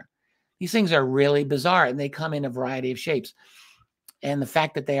out there. These things are really bizarre, and they come in a variety of shapes. And the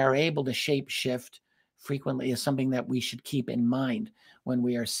fact that they are able to shape shift frequently is something that we should keep in mind when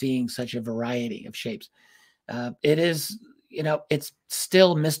we are seeing such a variety of shapes. It is, it's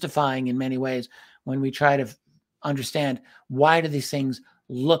still mystifying in many ways when we try to understand, why do these things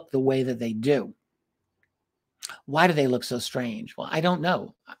look the way that they do? Why do they look so strange? Well, I don't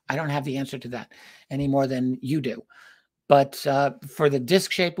know. I don't have the answer to that any more than you do. But for the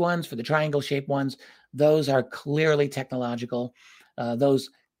disc-shaped ones, for the triangle-shaped ones, those are clearly technological. Those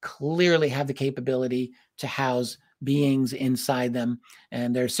clearly have the capability to house beings inside them.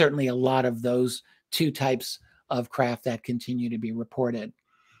 And there's certainly a lot of those 2 types of craft that continue to be reported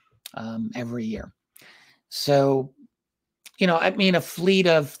every year. So, I mean, a fleet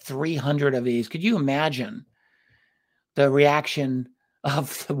of 300 of these, could you imagine the reaction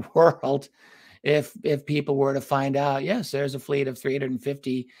of the world if people were to find out, yes, there's a fleet of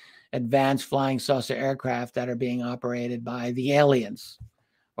 350 advanced flying saucer aircraft that are being operated by the aliens,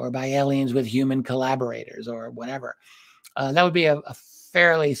 or by aliens with human collaborators, or whatever? That would be a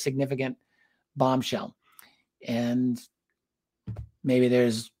fairly significant bombshell. And maybe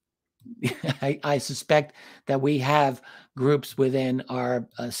there's, I suspect that we have groups within our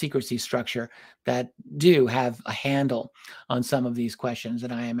secrecy structure that do have a handle on some of these questions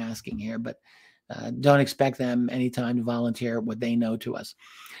that I am asking here, but don't expect them anytime to volunteer what they know to us.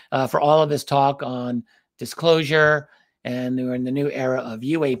 For all of this talk on disclosure, and we're in the new era of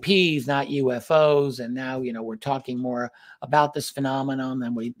UAPs, not UFOs, and now we're talking more about this phenomenon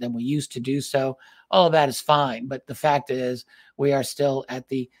than we used to do so. All of that is fine, but the fact is we are still at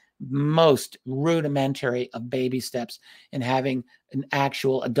the most rudimentary of baby steps in having an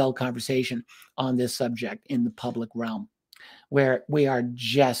actual adult conversation on this subject in the public realm, where we are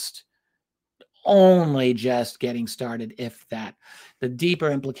only just getting started, if that. The deeper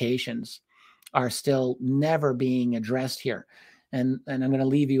implications are still never being addressed here. And I'm going to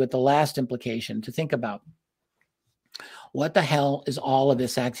leave you with the last implication to think about. What the hell is all of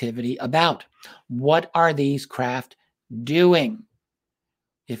this activity about? What are these craft doing?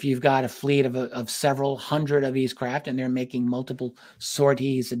 If you've got a fleet of several hundred of these craft, and they're making multiple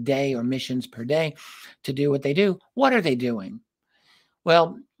sorties a day or missions per day to do what they do, what are they doing?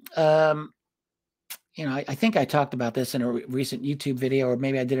 Well, I think I talked about this in a recent YouTube video, or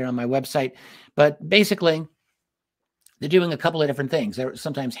maybe I did it on my website, but basically they're doing a couple of different things. They're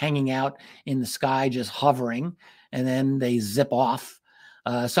sometimes hanging out in the sky, just hovering, and then they zip off.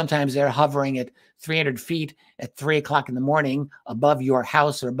 Sometimes they're hovering at 300 feet at 3 o'clock in the morning above your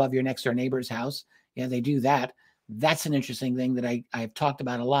house or above your next door neighbor's house. Yeah, they do that. That's an interesting thing that I've talked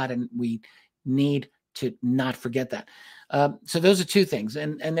about a lot, and we need to not forget that. So those are 2 things.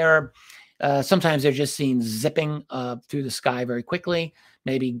 And there are sometimes they're just seen zipping through the sky very quickly,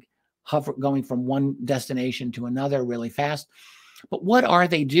 maybe going from one destination to another really fast. But what are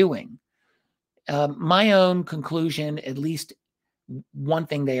they doing? My own conclusion, at least one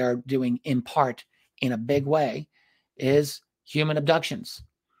thing they are doing in part in a big way, is human abductions.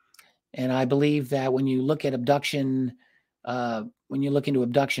 And I believe that when you look at abduction, when you look into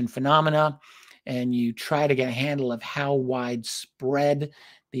abduction phenomena and you try to get a handle of how widespread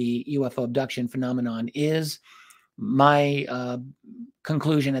the UFO abduction phenomenon is, my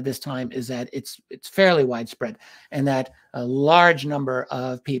conclusion at this time is that it's fairly widespread, and that a large number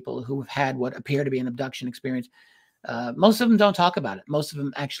of people who have had what appear to be an abduction experience, most of them don't talk about it. Most of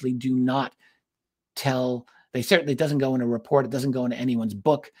them actually do not tell. They certainly, it doesn't go in a report. It doesn't go into anyone's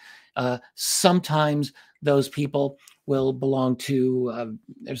book. Sometimes those people will belong to,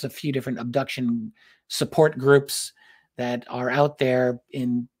 there's a few different abduction support groups that are out there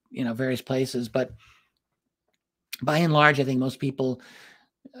in, various places. But by and large, I think most people,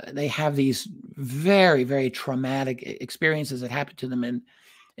 they have these very, very traumatic experiences that happen to them. And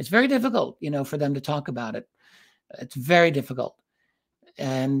it's very difficult, for them to talk about it. It's very difficult.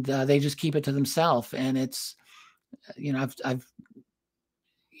 And they just keep it to themselves. And it's, I've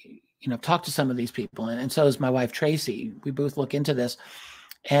talked to some of these people, and so is my wife, Tracy. We both look into this,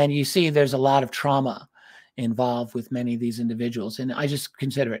 and you see there's a lot of trauma involved with many of these individuals. And I just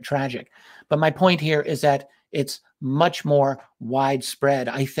consider it tragic. But my point here is that it's much more widespread,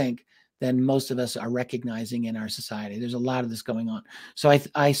 I think, than most of us are recognizing in our society. There's a lot of this going on. So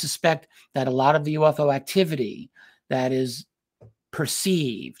I suspect that a lot of the UFO activity that is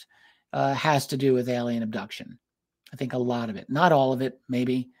perceived has to do with alien abduction. I think a lot of it, not all of it,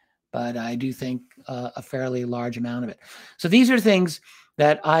 maybe, but I do think a fairly large amount of it. So these are things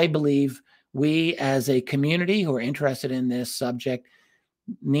that I believe we as a community who are interested in this subject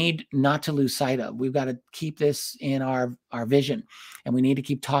need not to lose sight of. We've got to keep this in our vision, and we need to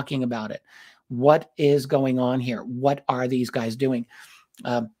keep talking about it. What is going on here? What are these guys doing?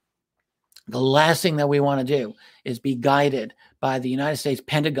 The last thing that we want to do is be guided by the United States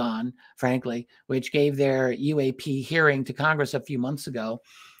Pentagon, frankly, which gave their UAP hearing to Congress a few months ago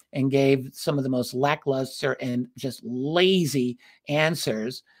and gave some of the most lackluster and just lazy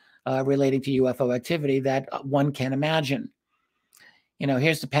answers relating to UFO activity that one can imagine.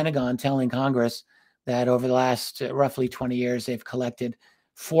 Here's the Pentagon telling Congress that over the last roughly 20 years, they've collected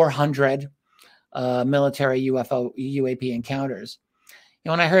 400 military UAP encounters.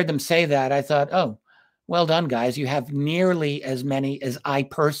 And when I heard them say that, I thought, oh, well done, guys. You have nearly as many as I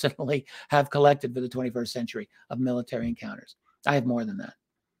personally have collected for the 21st century of military encounters. I have more than that.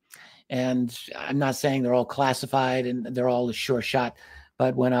 And I'm not saying they're all classified and they're all a sure shot,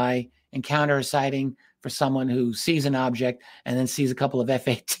 but when I encounter a sighting for someone who sees an object and then sees a couple of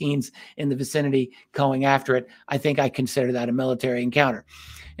F-18s in the vicinity going after it, I think I consider that a military encounter.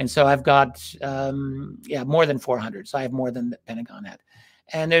 And so I've got, more than 400. So I have more than the Pentagon had.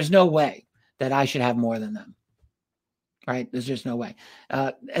 And there's no way that I should have more than them, right? There's just no way.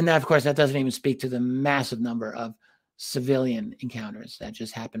 And that, of course, that doesn't even speak to the massive number of civilian encounters that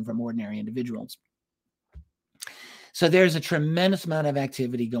just happen from ordinary individuals. So there's a tremendous amount of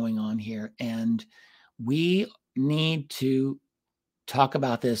activity going on here, and we need to talk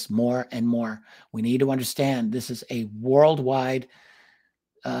about this more and more. We need to understand this is a worldwide,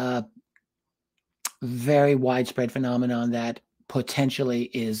 very widespread phenomenon that potentially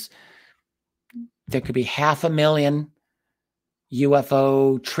is, there could be 500,000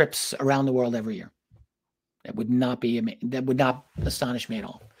 UFO trips around the world every year. That would not astonish me at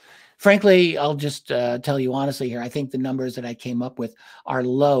all. Frankly, I'll just tell you honestly here, I think the numbers that I came up with are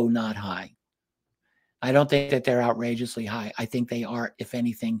low, not high. I don't think that they're outrageously high. I think they are, if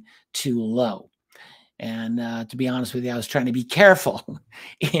anything, too low. And to be honest with you, I was trying to be careful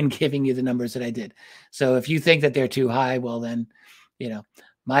in giving you the numbers that I did. So if you think that they're too high, well then,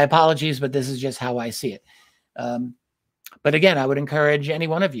 my apologies, but this is just how I see it. But again, I would encourage any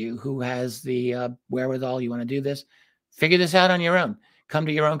one of you who has the wherewithal, you want to do this, figure this out on your own. Come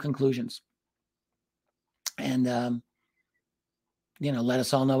to your own conclusions. And, let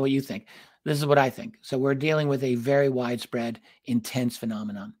us all know what you think. This is what I think. So we're dealing with a very widespread, intense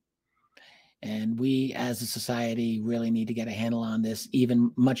phenomenon. And we as a society really need to get a handle on this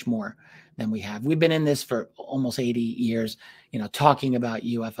even much more than we have. We've been in this for almost 80 years, talking about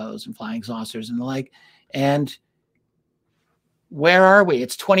UFOs and flying saucers and the like. And where are we?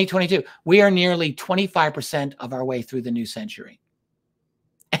 It's 2022. We are nearly 25% of our way through the new century.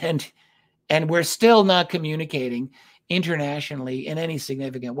 And we're still not communicating internationally in any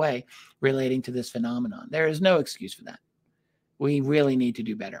significant way relating to this phenomenon. There is no excuse for that. We really need to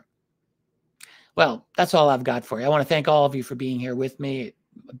do better. Well, that's all I've got for you. I want to thank all of you for being here with me.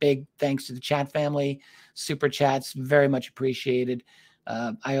 A big thanks to the chat family. Super chats, very much appreciated.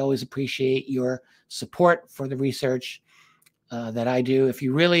 I always appreciate your support for the research that I do. If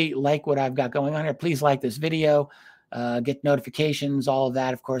you really like what I've got going on here, please like this video, get notifications, all of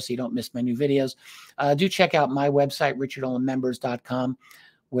that, of course, so you don't miss my new videos. Do check out my website, richarddolanmembers.com,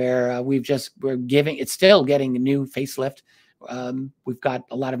 where it's still getting a new facelift. We've got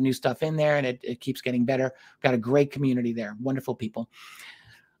a lot of new stuff in there, and it keeps getting better. We've got a great community there, wonderful people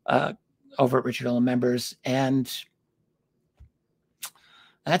over at Richard Dolan Members. And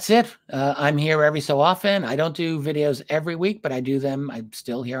that's it. I'm here every so often. I don't do videos every week, but I do them. I'm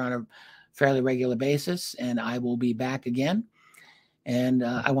still here on a fairly regular basis, and I will be back again. And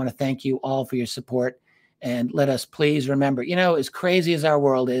I want to thank you all for your support. And let us please remember, as crazy as our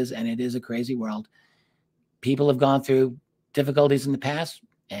world is, and it is a crazy world, people have gone through difficulties in the past,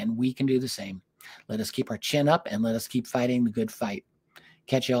 and we can do the same. Let us keep our chin up, and let us keep fighting the good fight.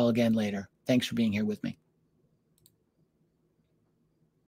 Catch you all again later. Thanks for being here with me.